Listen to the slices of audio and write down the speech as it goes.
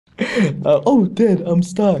Oh, dead. I'm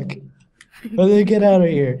stuck. How do I get out of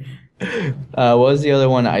here? What was the other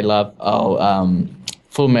one I love? Oh,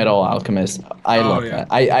 Full Metal Alchemist. I love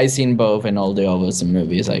that. I seen both in all the others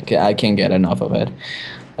movies. I can't get enough of it.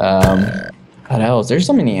 What else? There's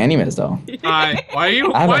so many animes though. Hi. Why are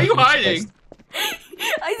you hiding?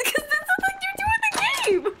 Because that's something you do in the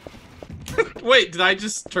game. Wait, did I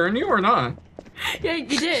just turn you or not? Yeah,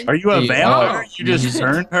 you did. Are you a vampire? You just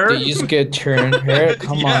turned her? Did you just get turned her?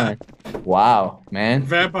 Come on. Wow, man.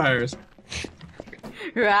 Vampires.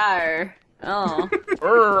 Rawr. Oh.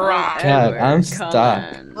 God, I'm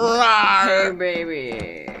stuck. Hey,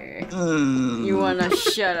 baby. You wanna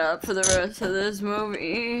shut up for the rest of this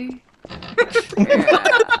movie?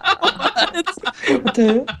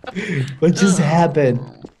 What just happened?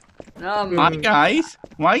 Hi, guys.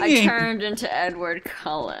 I turned into Edwurd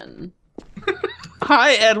Cullen.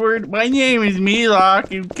 Hi, Edward. My name is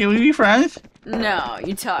Meaty. Can we be friends? No,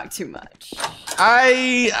 you talk too much.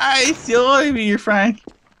 I still want to be your friend.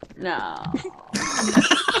 No.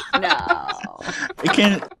 No. I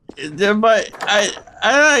can't. But I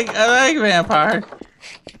like vampire.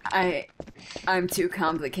 I'm too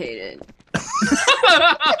complicated.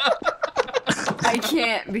 I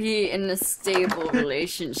can't be in a stable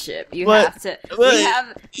relationship. There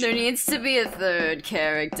needs to be a third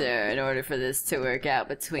character in order for this to work out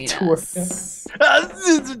between us. Oh,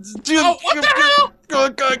 what the hell?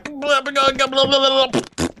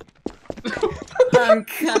 I'm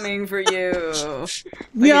coming for you.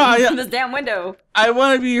 Yeah, This damn window. I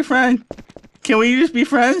want to be your friend. Can we just be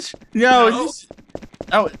friends? No.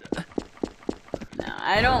 No,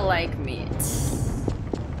 I don't like meat.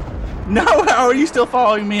 No, how are you still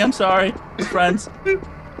following me? I'm sorry. We're friends.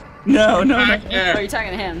 No. Oh, you're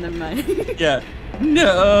talking to him. Never mind. Yeah.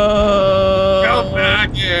 No. Go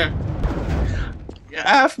back here.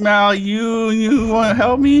 Aphmau, you want to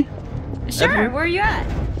help me? Sure. Edward? Where are you at?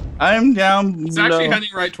 I'm down It's below. actually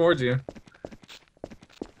heading right towards you.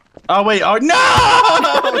 Oh wait. Oh no!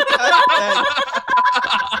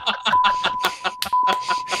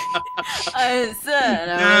 I said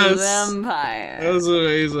I was a vampire. That was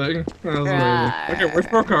amazing. Okay, where's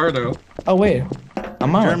Brocardo? Oh wait,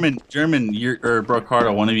 I'm out. German, or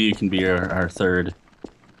Brocardo, one of you can be our third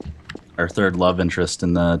love interest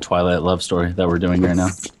in the Twilight love story that we're doing right now.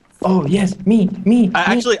 Oh yes, me.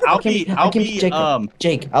 Actually, I'll be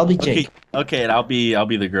Jake. I'll be Jake. Okay, and I'll be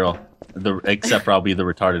the girl. Except for I'll be the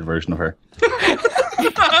retarded version of her.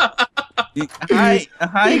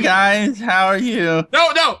 Hi guys, how are you?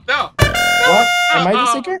 No. What? Am I the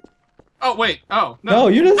seeker? Oh wait. Oh no. No,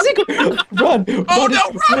 you're the seeker. Run. Oh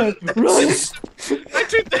no! Run!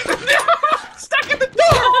 Stuck in the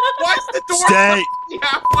door. Why is the door? Stay.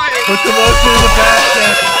 Halfway? Put the motion in the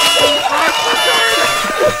basket.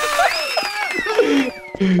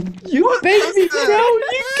 You begged me, bro.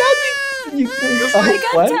 You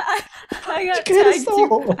got me. I got tagged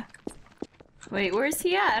too. Wait, where's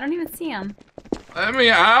he at? I don't even see him. Let me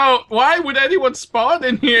out. Why would anyone spawn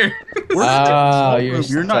in here? You're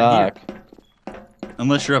stuck. not here.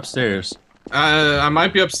 Unless you're upstairs. I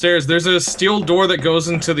might be upstairs. There's a steel door that goes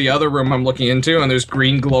into the other room I'm looking into, and there's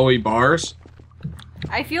green glowy bars.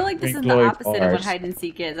 I feel like this is the opposite of what hide and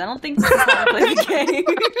seek is. I don't think this is how to play the game.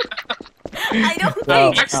 I don't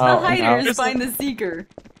think the hiders find the seeker.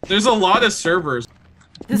 There's a lot of servers.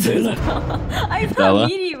 This is Bella. I thought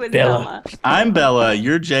Meaty was Bella. I'm Berlla.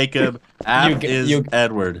 You're Jacob. Aph is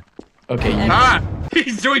Edward. Okay.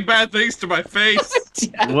 He's doing bad things to my face.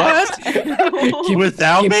 What?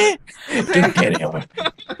 Without me?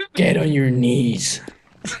 Get on your knees.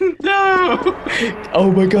 No.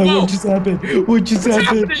 Oh my God! What just happened? What just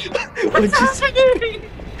happened? What's happening?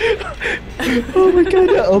 Oh my God!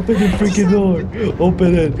 Open the freaking door!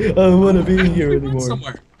 Open it! I don't want to be in here anymore.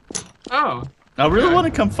 Somewhere. Oh. I really want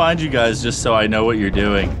to come find you guys just so I know what you're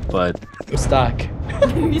doing, but I'm stuck.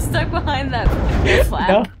 You're stuck behind that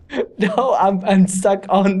flap. No, I'm stuck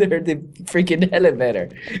under the freaking elevator.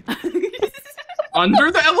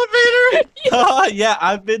 Under the elevator? Oh, yeah,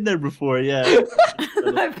 I've been there before, yeah.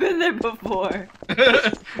 I've been there before.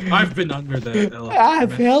 I've been under the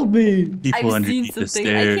elevator. Help me. People I've seen underneath the something.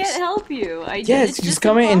 stairs. I can't help you. Yes, just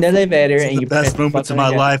come in the elevator and The you best moments of my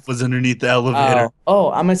life was underneath the elevator.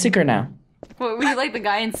 Oh, I'm a seeker now. What, were you like the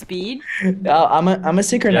guy in Speed? Oh, I'm a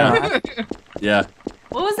seeker now. Yeah.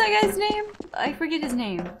 What was that guy's name? I forget his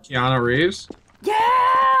name. Keanu Reeves?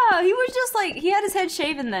 Yeah! He was just like, he had his head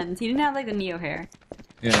shaven then. He didn't have like the Neo hair.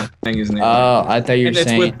 Yeah, I think his name. Oh, I thought you were saying.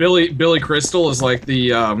 And it's with Billy Crystal is like the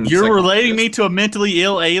You're relating me to a mentally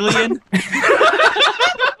ill alien?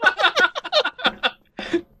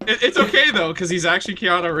 It's okay though, because he's actually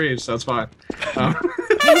Keanu Reeves, so it's fine. He's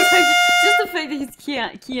actually like he's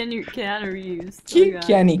Keanu Reeves.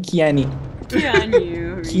 Keanu.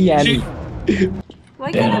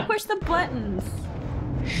 Why can't I push the buttons?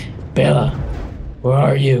 Berlla, where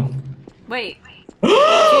are you? Wait.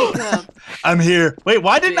 Jacob. I'm here. Wait,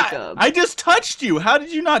 why did Jacob. I just touched you? How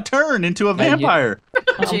did you not turn into a vampire?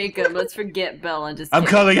 Jacob, let's forget Berlla and just. I'm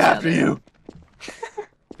coming after you.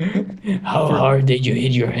 How hard did you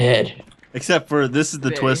hit your head? Except for this is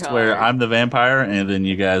the twist where I'm the vampire and then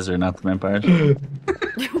you guys are not the vampires. Why do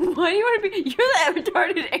you want to be? You're that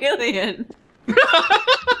retarded alien.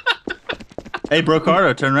 Hey,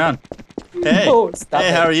 Brocardo, turn around. Hey,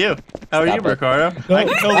 hey, how are you? How are you, Brocardo? I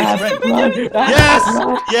can kill these friends.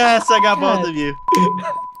 Yes, I got both of you.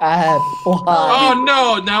 Oh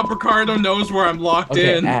no! Now Brocardo knows where I'm locked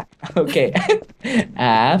in. Okay.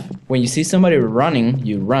 When you see somebody running,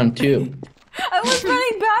 you run too. I was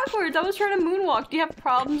running backwards. I was trying to moonwalk. Do you have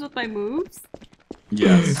problems with my moves?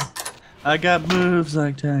 Yes. I got moves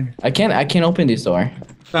like Tiger. I can't open this door.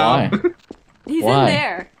 Why? He's in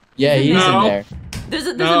there. Yeah, he's in there. There's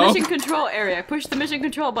a mission control area. Push the mission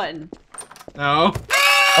control button. No. Look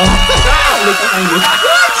behind you.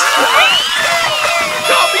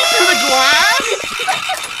 Got me through the glass?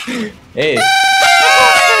 Hey.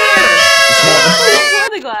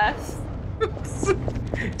 The glass.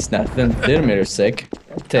 It's nothing. Didn't matter sick.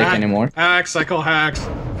 Take anymore. Hacks, I call hacks.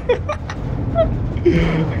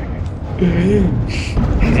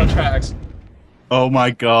 Such hacks. Oh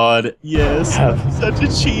my god, yes. Such a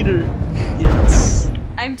cheater. Yes.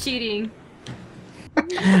 I'm cheating.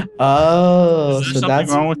 Oh, Is there so something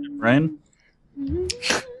that's wrong with your brain? I'm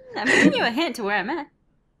giving you a hint to where I'm at.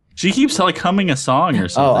 She keeps like humming a song or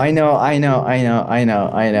something. Oh, I know.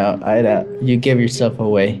 You give yourself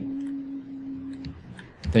away.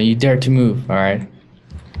 Don't you dare to move, alright?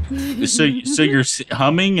 So your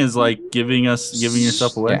humming is like giving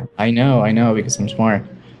yourself away? Yeah, I know, because I'm smart.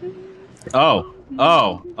 Oh,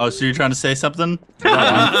 so you're trying to say something?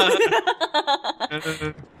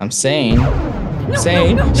 I'm saying,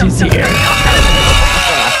 she's here.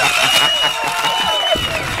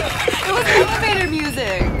 It was elevator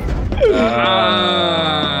music.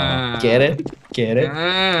 Get it?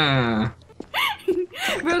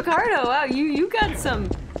 Brocardo, wow, you got some,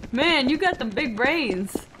 man, you got them big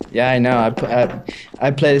brains. Yeah, I know.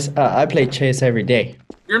 I play chess every day.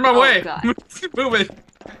 You're in my way. God. Move it.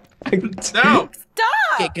 Stop! No.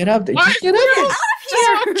 Okay, get up there. Why? Just get up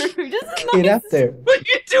there. Get up there. What are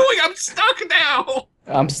you doing? I'm stuck now.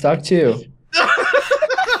 I'm stuck too. Why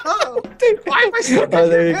am I stuck? Oh,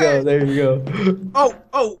 there you go.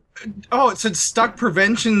 Oh, it said stuck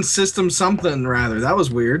prevention system something rather. That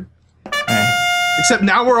was weird. Alright. Except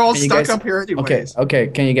now we're all stuck up here anyways. Okay,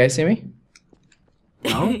 can you guys see me?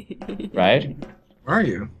 No? Right? Where are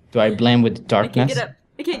you? Do I blend with the darkness?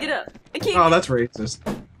 I can't get up. Oh, that's racist.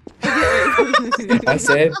 I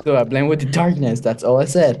said, do I blend with the darkness? That's all I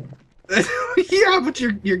said. Yeah, but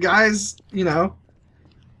your guys, you know.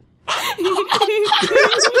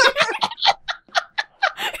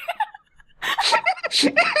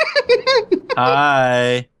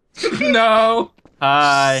 Hi. No.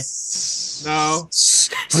 Hi. No.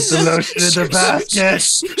 Put the lotion in the basket.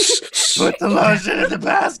 Put the lotion in the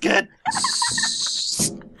basket.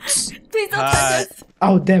 Please don't touch us.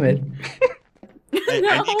 Oh, damn it. Hey,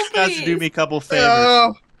 I need you guys to do me a couple favors.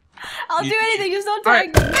 No. I'll do anything, just don't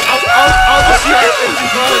Alright, tag me.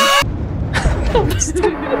 I'll just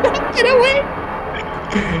run. Get away!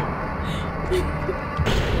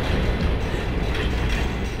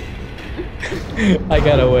 I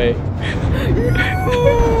got away.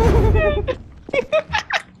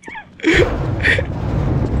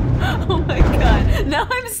 Oh my god. Now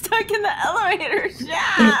I'm stuck in the elevator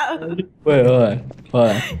shaft. Wait, hold on.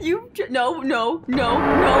 You no. You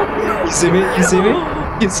see me?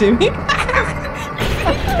 You see me?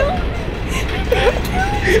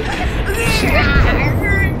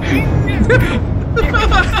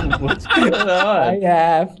 What's going on?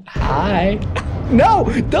 Hi. No,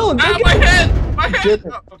 don't. Ah, my head! My head!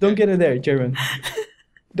 German, don't get in there, German.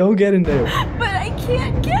 Don't get in there. But I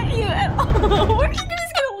can't get you at all. What, are you just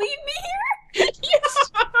gonna leave me here? Yes.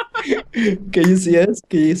 Can you see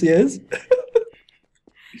us?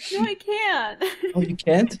 No, I can't. Oh, you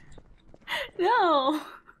can't? No.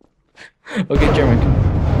 Okay, German, come.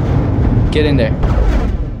 Get in there.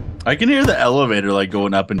 I can hear the elevator like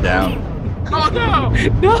going up and down. Oh no!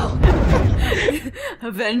 No!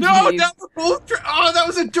 Avenge No, me. that was both. Oh, that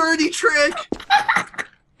was a dirty trick.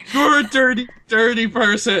 You're a dirty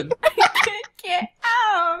person. I can't get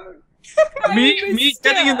out. Me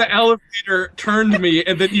getting in the elevator turned me,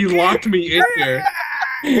 and then you locked me in here.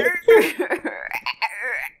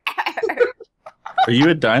 Are you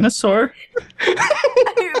a dinosaur?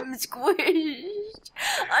 I'm squished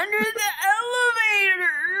under the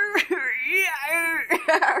elevator.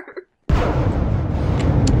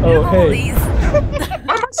 Oh, hey.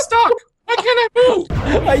 I'm stuck. Why can't I move?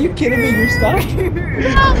 Are you kidding me? You're stuck?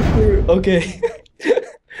 Okay.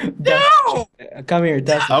 No! Come here,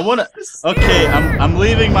 Tesla. I wanna. Okay, I'm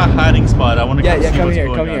leaving my hiding spot. I wanna. Yeah, see come what's here,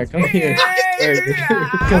 going come on. here, come here.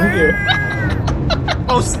 Come here.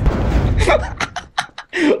 Oh,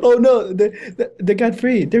 Oh no, they got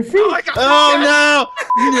free. They're free. Oh no!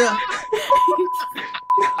 Yeah.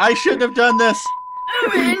 I shouldn't have done this.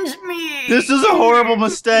 Avenge me. This is a horrible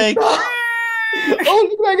mistake. Oh,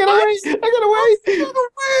 look, I got away! I got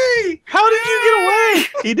away! How did you get away?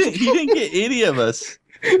 He didn't get any of us.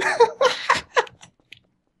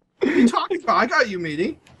 What are you talking about? I got you,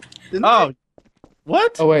 Meaty. Oh,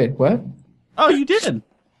 what? Oh wait, what? Oh, you did.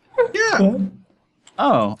 Yeah. What?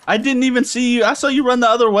 Oh, I didn't even see you. I saw you run the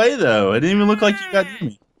other way though. It didn't even look like you got near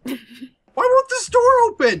me. Why won't this door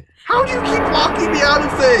open? How do you keep locking me out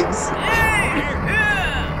of things?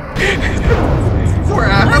 Poor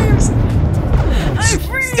Aphmau.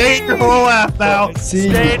 Stay in your hole, Aphmau.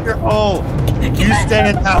 Stay in your hole. You stay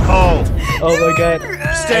in that hole. Oh my god.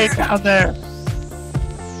 Stay down there.